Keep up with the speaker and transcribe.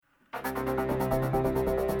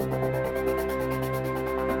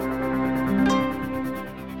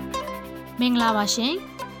မင်္ဂလာပါရှင်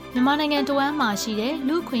မြန်မာနိုင်ငံတဝမ်းမှာရှိတဲ့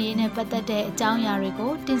လူ့ခွင့်ရေးနဲ့ပတ်သက်တဲ့အကြောင်းအရာတွေ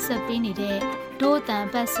ကိုတင်ဆက်ပေးနေတဲ့ဒို့အတန်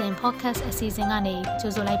ပတ်စဉ် podcast အစီအစဉ်ကနေ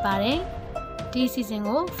ကြိုဆိုလိုက်ပါရစေ။ဒီအစီအစဉ်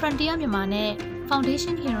ကို Frontier မြန်မာနဲ့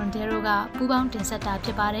Foundation Hirondelle ကပူးပေါင်းတင်ဆက်တာဖြ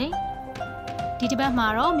စ်ပါတယ်။ဒီတစ်ပတ်မှာ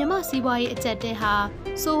တော့မြန်မာစီးပွားရေးအကျပ်တဲဟာ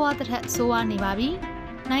ဆိုးဝါးတဲ့ထက်ဆိုးဝါးနေပါပြီ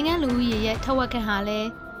။နိုင်ငံလူဦးရေရဲ့ထက်ဝက်ခန့်ဟာလည်း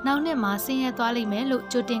နောက်နှစ်မှာဆင်းရဲသွားလိမ့်မယ်လို့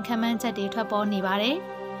ကြိုတင်ခန့်မှန်းချက်တွေထွက်ပေါ်နေပါတယ်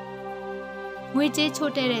။ငွေကြေး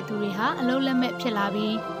ချို့တဲ့တဲ့သူတွေဟာအလုံးလက်မဲ့ဖြစ်လာ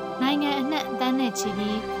ပြီးနိုင်ငံအနှံ့အသန်းနဲ့ချီ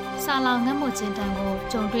ပြီးစာလောင်ငတ်မွတ်ခြင်းတန်ကို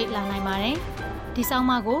ကြုံတွေ့လာနိုင်ပါတယ်။ဒီဆောင်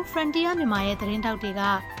မကို Frontier မြန်မာရဲ့သတင်းတောက်တွေက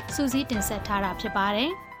စူးစီးတင်ဆက်ထားတာဖြစ်ပါတ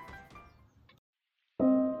ယ်။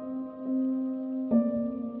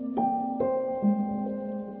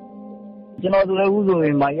ကျွန်တော်တို့လည်းဥဆိုရ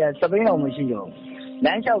င်မာကြီးစပိန်အောင်မရှိတော့လ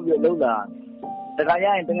မ်းလျှောက်ပြီးလှုပ်တာတခါရရ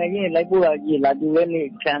င်တကယ်ကြီးလိုက်ပို့တာကြီးလာတူလဲနေ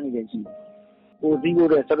ချမ်းနေတယ်ရှိကိုစီးဖို့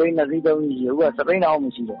တဲ့စပိန်နဲ့စီးတုံးကြီးဟိုကစပိန်အောင်မ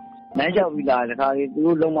ရှိတော့လမ်းလျှောက်ပြီးလာတခါကြီးသူ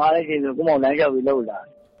တို့လုံမာလိုက်ချိန်ဆိုကိုမောင်လမ်းလျှောက်ပြီးလှုပ်လာ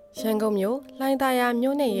ရန်ကုန်မြို့လှိုင်းသာယာ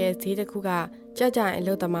မြို့နယ်ရဲ့ဈေးတစ်ခုကကြက်ကြိုင်အ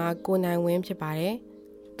လုပ်သမားကိုနိုင်ဝင်းဖြစ်ပါတယ်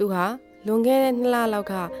။သူဟာလွန်ခဲ့တဲ့2လလောက်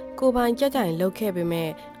ကကိုပိုင်ကြက်ကြိုင်လုပ်ခဲ့ပေမဲ့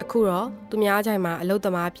အခုတော့သူများကြိုင်မှာအလုပ်သ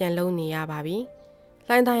မားပြန်လုပ်နေရပါပြီ။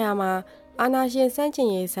လှိုင်းသာယာမှာအာဏာရှင်စန့်ကျင်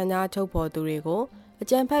ရေးဆန္ဒထုတ်ဖော်သူတွေကိုအ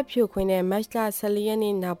ကြမ်းဖက်ဖြိုခွင်းတဲ့မတ်လ14ရက်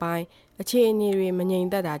နေ့နောက်ပိုင်းအခြေအနေတွေမငြိမ်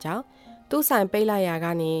သက်တာကြောင့်သူ့ဆိုင်ပိတ်လိုက်ရာက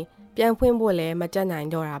နေပြန်ဖွင့်ဖို့လည်းမကြက်နိုင်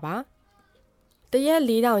တော့တာပါ။တရက်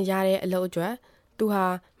4000ရတဲ့အလုပ်အတွက်သူဟာ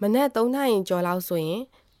မနက်3နာရီကျော်လောက်ဆိုရင်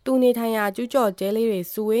သူနေထိုင်ရာကျူးကျော်ကျဲလေးတွေ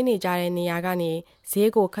စုဝေးနေကြတဲ့နေရာကနေ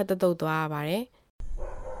ဈေးကိုခတ်တုတ်သွားရပါတယ်။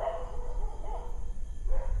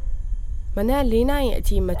မနက်4နာရီအ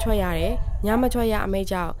ထိမထွက်ရတဲ့ညမထွက်ရအမိန့်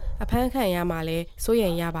ကြောင့်အဖမ်းခံရမှလည်းစိုးရိ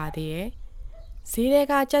မ်ရပါသေးတယ်။ဈေးတွေ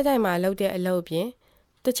ကကြက်ကြိုင်မှာလုပ်တဲ့အလုပ်ပြင်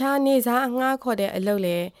တခြားနေစားအငှားခေါ်တဲ့အလုပ်လ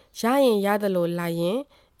ည်းရရင်ရတယ်လို့လိုက်ရင်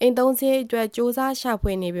အိမ်သုံးစည်းအတွက်စူးစမ်းရှာ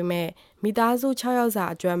ဖွေနေပေမဲ့မိသားစု6ယောက်စာ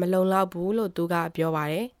အတွက်မလုံလောက်ဘူးလို့သူကပြောပါ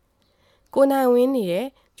တယ်။ကိုနိုင်ဝင်းနေတဲ့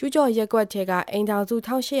ကျူးကျော်ရက်ကွက်ထဲကအိမ်ထောင်စု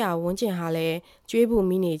1800ဝန်းကျင်ဟာလည်းကျွေးပူ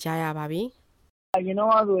မိနေကြရပါပြီ။အရင်တော့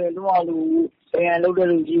ဆိုရင်လူအောင်လူအိမ်လုပ်တဲ့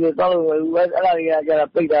လူကြီးပဲတောက်လို့ပဲအဲ့ဒါတွေကကြတာ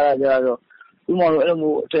ပိတ်ထားတာကြတော့လူမလို့အဲ့လို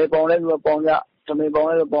မျိုးအထဲပေါင်းလဲဆိုတော့ပေါင်းကြသမီးပေါင်း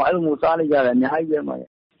လဲဆိုပေါင်းအဲ့လိုမျိုးစားနေကြတယ်အများကြီးပဲမှာ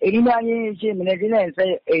။အိမ်ဒီမှာချင်းရှင်းမနေ့ကင်းနဲ့ဆ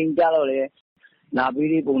က်အိမ်ကြတော့လေနာပေး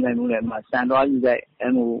လေးပုံစံမျိုးနဲ့မှစံသွားယူလိုက်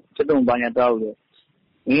အဲ့လိုစစ်တုံပညာတောက်လို့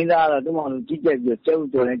ငင်းသားတော့သူ့မောင်တို့ကြီးကြက်ပြီးကျုပ်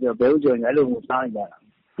ကြော်နေကြော်ဘဲဥကြော်နေအဲ့လိုမျိုးစားနေကြတာ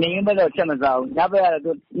နေရင်ဘက်တော့ချက်မစားဘူးညဘက်ကတော့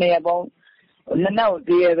သူ2ရက်ပေါင်းနှစ်နောက်တ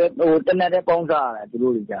ည်းပဲဟိုတနက်တည်းပေါင်းစားရတယ်သူ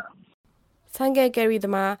တို့တွေကြတာဆိုင်ကယ်ကယ်ရီသ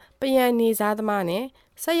မားပယံနေစားသမားနဲ့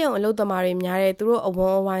စက်ရုံအလုပ်သမားတွေများတဲ့သူတို့အဝ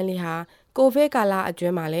န်းအဝိုင်းလေးဟာကိုဗစ်ကာလအတွ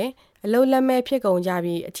င်းမှာလည်းအလုပ်လက်မဲ့ဖြစ်ကုန်ကြ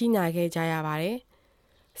ပြီးအထိနာခဲ့ကြရပါတယ်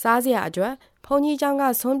စားစရာအတွက်ဘုံကြီးကျောင်းက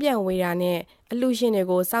ဆွန်းပြန်ဝေးတာနဲ့အလှရှင်တွေ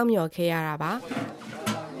ကိုစောင့်မျှော်ခဲ့ရတာပါ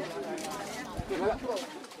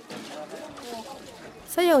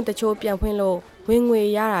စက်ရုံတချို့ပြန်ဖွင့်လို့ဝင်ငွေ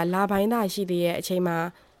ရတာလာပိုင်းသာရှိသေးတဲ့အချိန်မှာ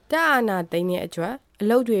တက်အာဏာသိမ်းတဲ့အတွက်အ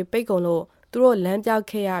လုပ်တွေပိတ်ကုန်လို့သူတို့လမ်းပြောက်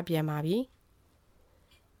ခဲ့ရပြန်ပါပြီ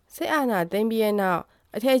စစ်အာဏာသိမ်းပြီးတဲ့နောက်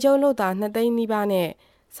အထည်ချုပ်လုပ်သား2သိန်းနီးပါးနဲ့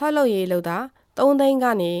ဆောက်လုပ်ရေးလုပ်သား3သိန်းက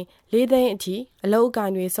နေ4သိန်းအထိအလုပ်အက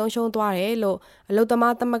န့်တွေဆုံးရှုံးသွားတယ်လို့အလုပ်သ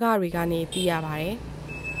မားသမဂ္ဂတွေကနေသိရပါတယ်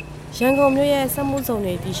။ရန်ကုန်မြို့ရဲ့စက်မှုဇုံ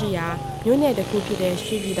တွေတည်ရှိရာမြို့နယ်တစ်ခုဖြစ်တဲ့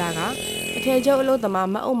ရွှေပြည်သာကအထည်ချုပ်အလုပ်သမား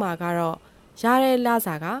မအုံမာကတော့ရတဲ့လ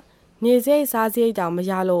စာကနေစိတ်စားစိတ်တောင်မ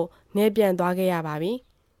ရလို့နေပြန်သွားခဲ့ရပါပြီ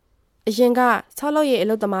။အရင်ကဆောက်လုပ်ရေးအ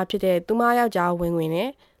လုပ်သမားဖြစ်တဲ့သူမယောက်ျားဝင်နဲ့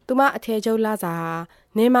သူမအထည်ချုပ်လစာဟာ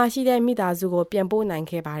နေမှာရှိတဲ့မိသားစုကိုပြန်ပို့နိုင်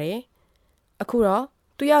ခဲ့ပါတယ်။အခုတော့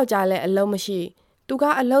သူယောက်ျားလည်းအလုပ်မရှိသူက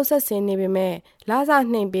အလုပ်ဆက်ဆင်းနေပေမဲ့လစာ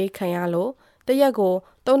နှိမ်ပေးခံရလို့တရက်ကို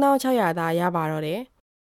3600သာရပါတော့တယ်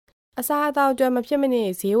။အစားအသောက်အတွက်မဖြစ်မနေ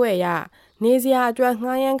ဈေးဝယ်ရနေစရာအတွက်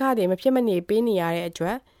ငှားရမ်းခတွေမဖြစ်မနေပေးနေရတဲ့အတွ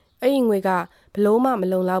က်အဲ့ဒီငွေကဘလို့မှမ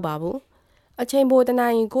လုံလောက်ပါဘူး။အချိန်ပိုတနာ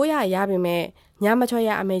ရင်900ရပေမဲ့ညမထွက်ရ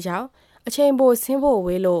အမေကြောင့်အချိန်ပိုဆင်းဖို့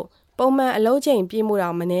ဝေးလို့ပုံမှန်အလုပ်ချိန်ပြည့်မှု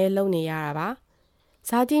တော့မနှဲလုပ်နေရတာပါ။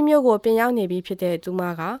ဇာတိမျိုးကိုပြင်ရောက်နေပြီဖြစ်တဲ့သူမ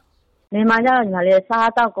ကနေမှာကြတော့ညီမလေး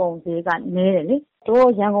စားတောက်ကုန်ဈေးကနဲတယ်လေတို့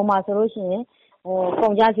ရန်ကုန်မှာဆိုလို့ရှိရင်ကု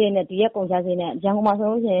န်ကြဈေးနဲ့ဒီရက်ကုန်ကြဈေးနဲ့ရန်ကုန်မှာဆို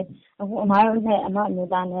လို့ရှိရင်အခုအမားတို့နဲ့အမအ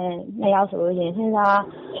မျိုးသားနဲ့2ယောက်ဆိုလို့ရှိရင်ဟင်းစား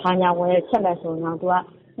ဘာညာဝယ်ချက်လက်ဆိုတော့သူက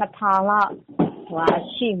2000လောက်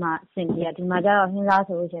ရှိမှအဆင်ပြေတယ်ဒီမှာကျတော့ဟင်းစား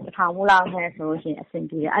ဆိုလို့ရှိရင်1000ဘူးလောက်နဲ့ဆိုလို့ရှိရင်အဆင်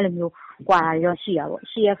ပြေတယ်အဲ့လိုမျိုးကွာတာရောရှိရပေါ့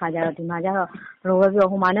ရှိရခါကျတော့ဒီမှာကျတော့ဘယ်လိုပဲပြော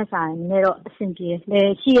ဟိုမှာနဲ့ဆိုင်နည်းနည်းတော့အဆင်ပြေတယ်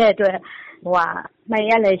ရှိရတဲ့အတွက်မှန်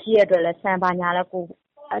ရလည်းရှိရတဲ့အတွက်လည်းစံပါညာလည်းကို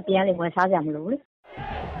အပြင်လေးဝင်စားကြမလို့လေ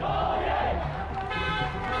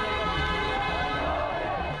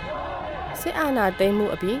စ စစ်အာဏာသိမ်းမှု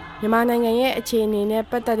အပြီးမြန်မာနိုင်ငံရဲ့အခြေအနေနဲ့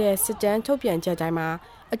ပတ်သက်တဲ့စစ်တမ်းထုတ်ပြန်ချက်တိုင်းမှာ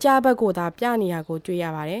အကြဘက်ကိုသာပြနေရကိုတွေ့ရ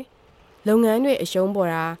ပါတယ်။လုပ်ငန်းတွေအရှုံးပေါ်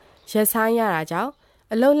တာရက်ဆိုင်ရတာကြောင့်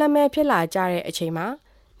အလုံးလက်မဲ့ဖြစ်လာကြတဲ့အချိန်မှာ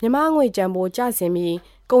မြန်မာငွေကျန်ပိုးကျဆင်းပြီး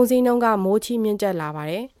ကုန်စည်နှုန်းကမိုးချမြင့်တက်လာပါ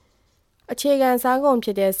တယ်။အခြေခံစားကုန်ဖြ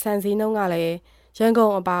စ်တဲ့ဆန်စည်းနှုန်းကလည်းရန်ကု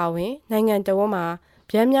န်အပါအဝင်နိုင်ငံတော်ဝန်မှာ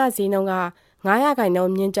ဗျမ်းမြစည်းနှုန်းက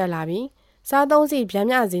9%မြင့်တက်လာပြီးစားသုံးဆီဗျမ်း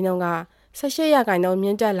မြစည်းနှုန်းက18%မြ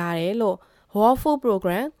င့်တက်လာတယ်လို့ World Food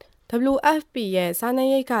Program WFP ရဲ့စားနပ်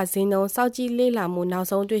ရိက္ခစည်းနှုန်းစောင့်ကြည့်လေ့လာမှုနောက်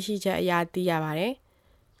ဆုံးတွေ့ရှိချက်အရသိရပါတယ်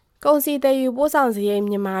။ကုန်စည်တည်ယူပို့ဆောင်စရိတ်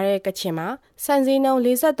မြင့်မာတဲ့ကချင်မှာဆန်စည်းနှုန်း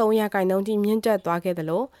43%ထိမြင့်တက်သွားခဲ့တယ်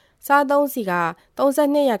လို့စားသုံးဆီက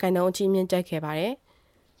32%အထိမြင့်တက်ခဲ့ပါတယ်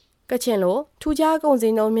။ကချင်လိုထူးခြားကုန်စ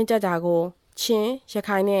ည်နှုန်းမြင့်တက်တာကိုချင်းရ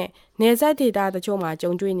ခိုင်နဲ့နယ်စပ်ဒေသတချို့မှာ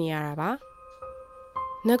ကြုံတွေ့နေရတာပါ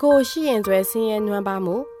။ငကိုရှိရင်ဆွဲဆင်းရဲနွမ်းပါ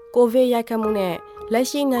မှုကိုဗစ်ရိုက်ခတ်မှုနဲ့လက်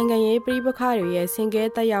ရှိနိုင်ငံရေးပြည်ပခါတွေရဲ့ဆင်ကဲ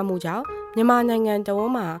တက်ရောက်မှုကြောင့်မြန်မာနိုင်ငံတဝ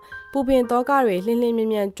န်းမှာပူပင်သောကတွေလှင်းလှင်းမြ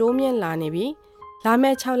င့်မြင့်တိုးမြင့်လာနေပြီးလာမ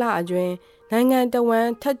ယ့်6လအတွင်းနိုင်ငံတဝန်း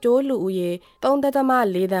ထပ်တိုးလူဦးရေ3.4 သန်း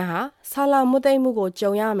ဟာဆာလာမွတ်သိမ်းမှုကို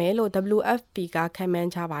ကြုံရမယ်လို့ WFP ကခန့်မှ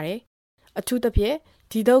န်းထားပါတယ်။အထူးသဖြင့်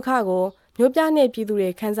ဒီဒုက္ခကိုမြို့ပြနယ်ပြည်သူတွေ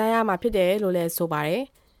ခံစားရမှာဖြစ်တယ်လို့လည်းဆိုပါတယ်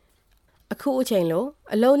။အခုအချိန်လို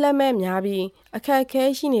အလုံးလက်မဲ့များပြီးအခက်အခဲ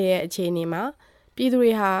ရှိနေတဲ့အခြေအနေမှာပြည်သူ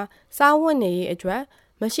တွေဟာစားဝတ်နေရေးအတွက်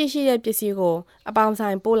မရှိရှိတဲ့ပစ္စည်းကိုအပေါင်းဆို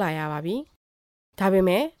င်ပို့လာရပါပြီ။ဒါပေ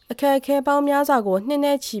မဲ့အခက်အခဲပေါင်းများစွာကိုနှစ်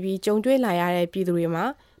နဲ့ချီပြီးကြုံတွေ့လာရတဲ့ပြည်သူတွေမှာ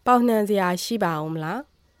ပေါနှံစရာရှိပါအောင်မလား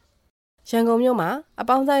။ရန်ကုန်မြို့မှာအ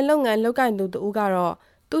ပေါင်းဆိုင်လုပ်ငန်းလုပ်ကိုင်သူတဦးကတော့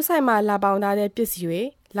သူ့ဆိုင်မှာလာပေါင်းထားတဲ့ပစ္စည်းတွေ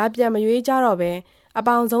လာပြန်မရွေးကြတော့ပဲအ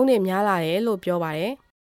ပေါင်းဆုံးတွေများလာတယ်လို့ပြောပါတယ်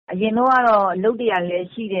။အရင်တော့ကတော့အလုပ်တွေကလည်း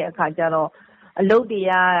ရှိတဲ့အခါကျတော့အလုပ်တွေ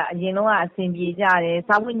ကအရင်တော့အဆင်ပြေကြတယ်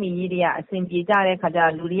စားဝတ်နေရေးတွေကအဆင်ပြေကြတဲ့ခါကျ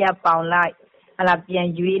လူတွေကပေါင်လိုက်ဟလာပြန်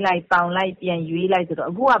ရွေးလိုက်ပေါင်လိုက်ပြန်ရွေးလိုက်ဆိုတော့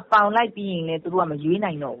အခုကပေါင်လိုက်ပြီးရင်လည်းသူတို့ကမရွေး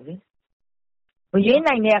နိုင်တော့ဘူးလေမရွေး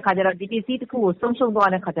နိုင်တဲ့အခါကျတော့ဒီပစ္စည်းတစ်ခုကိုဆုံးရှုံး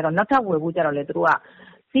သွားတဲ့ခါကျတော့နောက်ထပ်ဝယ်ဖို့ကျတော့လေသူတို့က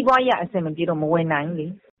စီးပွားရေးအဆင်မပြေတော့မဝယ်နိုင်ဘူးလေ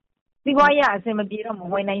စီးပွားရေးအဆင်မပြေတော့မ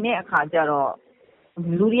ဝယ်နိုင်တဲ့အခါကျတော့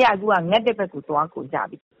လူတွေကအခုကငတ်တဲ့ဘက်ကိုသွားကုန်ကြ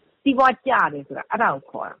ပြီစီးပွားကျတယ်ဆိုတာအဲ့ဒါကို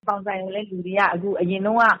ခေါ်တာပေါင်ဆိုင်ကိုလည်းလူတွေကအခုအရင်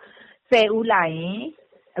တော့က10ဦးလာရင်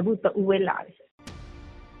အခု3ဦးပဲလာတယ်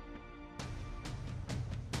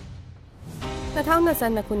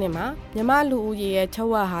2022ခုနှစ်မှာမြန်မာလူဦးရေရဲ့6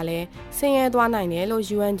ဝက်ဟာလည်းဆင်းရဲသွားနိုင်တယ်လို့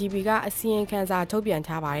UNDP ကအစီရင်ခံစာထုတ်ပြန်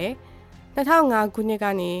ထားပါတယ်။2005ခုနှစ်က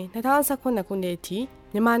နေ2019ခုနှစ်အထိ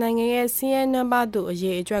မြန်မာနိုင်ငံရဲ့ဆင်းရဲနွမ်းပါးသူအ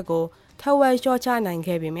ရေအတွက်ကိုထက်ဝက်လျှော့ချနိုင်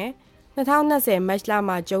ခဲ့ပေမဲ့2020မတ်လ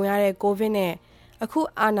မှာကြုံရတဲ့ကိုဗစ်နဲ့အခု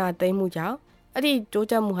အာဏာသိမ်းမှုကြောင့်အဲ့ဒီတိုး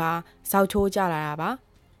တက်မှုဟာဇောက်ထိုးကျလာတာပါ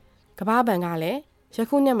။ကမ္ဘာ့ဘဏ်ကလည်းယ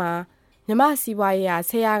ခုနှစ်မှာမြန်မာစီးပွားရေးဟာ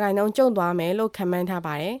10%ကျုံသွားမယ်လို့ခန့်မှန်းထား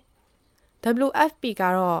ပါတယ်။ WFP က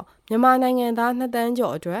တော့မြန်မာနိုင်ငံသား2 သန်း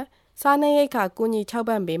ကျော်အတွက်စားနပ်ရိက္ခာကူညီထောက်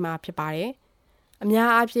ပံ့ပေးမှာဖြစ်ပါတယ်။အများ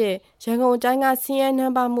အားဖြင့်ရန်ကုန်တိုင်းကဆင်းရဲနှ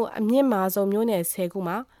မ်းပါမှုအမြင့်မားဆုံးမြို့နယ်10ခု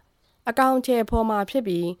မှာအကောင့်ထဲပေါ်မှာဖြစ်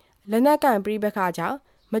ပြီးလက်နက်ကန်ပြည်ပခါကြောင့်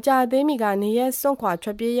မကြသေးမီကနေရက်စွန့်ခွာထွ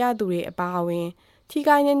က်ပြေးရသူတွေအပါအဝင်ထိ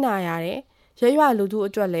ခိုက်နေရတဲ့ရရွာလူထု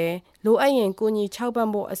အတွက်လည်းလိုအပ်ရင်ကူညီထောက်ပံ့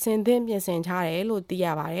ဖို့အစဉ်သင့်ပြင်ဆင်ထားတယ်လို့သိရ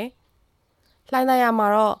ပါတယ်။လှိုင်းသာယာမှာ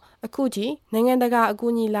တော့အခုထိနိုင်ငံတကာအကူ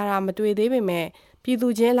အညီလာတာမတွေ့သေးပေမဲ့ပြည်သူ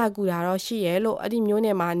ချင်းလာကူတာတော့ရှိရဲလို့အဲ့ဒီမျိုးန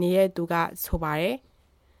ယ်မှာနေတဲ့သူကဆိုပါတယ်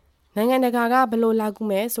။နိုင်ငံတကာကဘယ်လိုလာကူ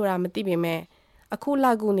မဲဆိုတာမသိပေမဲ့အခု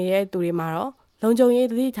လာကူနေတဲ့သူတွေမှာတော့လုံခြုံရေး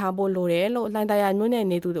သတိထားဖို့လိုတယ်လို့လှိုင်းသာယာမျိုးနယ်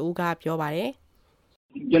နေသူတို့ကပြောပါတယ်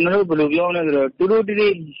။ကျွန်တော်တို့ဘယ်လိုပြောလဲဆိုတော့သူတို့တိတိ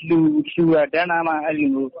လူတာတန်းသားမှအဲ့လို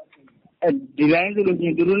မျိုးဒီတိုင်းဆိုလို့ချ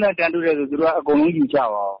င်းသူတို့နဲ့တန်းတူတယ်ဆိုသူတို့ကအကုန်လုံးယူကြ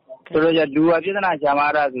ပါဦး။ဆိုတော့လူကပြဿနာရှာ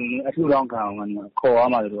မှားတာဆိုရင်အထူတောင်းခံအောင်ခေါ်ရ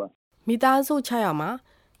မှာသူတို့ကမိသားစု6ယောက်မှာ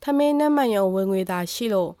ထမင်းနဲ့မှန်ရုံဝင်ငွေသာရှိ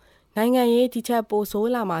လို့နိုင်ငံရေးဒီချက်ပို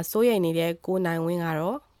ဆိုးလာမှာစိုးရိမ်နေတဲ့ကိုနိုင်ဝင်းက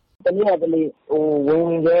တော့တနည်းအားဖြင့်ဝ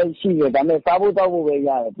င်ပဲရှိတယ်ဒါပေမဲ့စားဖို့တောက်ဖို့ပဲရတ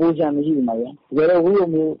ယ်ပိုချင်မရှိဘူးမှာဗျာတကယ်တော့ဝိရုံ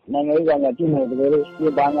မျိုးနိုင်ငံရေးကလည်းပြည့်နေတကယ်လို့ဒီ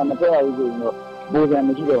ဘာမှမထွက်ရဘူးဆိုရင်တော့ပိုချင်မ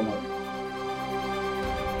ရှိတော့ဘူး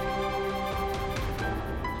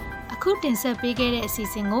အခုတင်ဆက်ပေးခဲ့တဲ့အစီ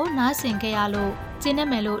အစဉ်ကိုနားဆင်ကြရလို့ကျင်းနေ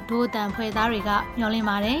မယ်လို့ဒို့အတန်ဖွဲ့သားတွေကမျှော်လင့်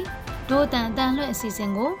ပါတယ်ဒို့အတန်အတန်လွှင့်အစီအစ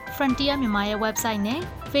ဉ်ကို Frontier မြန်မာရဲ့ website နဲ့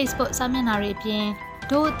Facebook စာမျက်နှာတွေအပြင်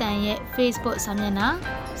ဒို့အတန်ရဲ့ Facebook စာမျက်နှာ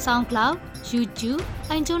SoundCloud YouTube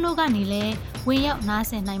အိုင်ကျွန်းတို့ကနေလည်းဝင်ရောက်နား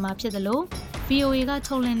ဆင်နိုင်မှာဖြစ်တယ်လို့ VOA က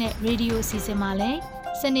ထုတ်လွှင့်တဲ့ Radio အစီအစဉ်မှာလည်း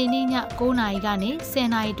စနေနေ့ည9:00နာရီကနေ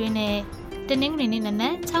10:00နာရီတွင်းနဲ့တနင်္ဂနွေနေ့နန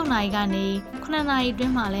က်6:00နာရီကနေ9:00နာရီတွ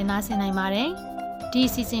င်းမှာလည်းနားဆင်နိုင်ပါတယ်ဒီ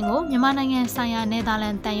အစီအစဉ်ကိုမြန်မာနိုင်ငံဆိုင်ရာနယ်သာလ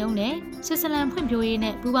န်တန်ယုံနဲ့ဆွစ်ဇာလန်ဖွံ့ဖြိုးရေး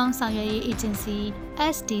နဲ့ပူးပေါင်းဆောင်ရွက်ရေးအေဂျင်စီ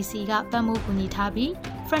SDC ကပံ့ပိုးကူညီထားပြီး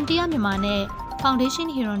Frontier မြန်မာနဲ့ Foundation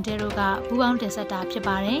Hirondale တို့ကပူးပေါင်းတင်ဆက်တာဖြစ်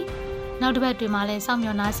ပါတယ်။ နောက်တစ်ပတ်တွင်မှလည်းစောင့်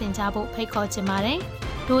မျှော်နားဆင်ကြဖို့ဖိတ်ခေါ်ချင်ပါတယ်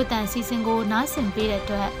။ဒို့အတန်စီစဉ်ကိုနားဆင်ပေးတဲ့အ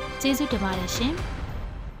တွက်ကျေးဇူးတင်ပါတယ်ရှင်။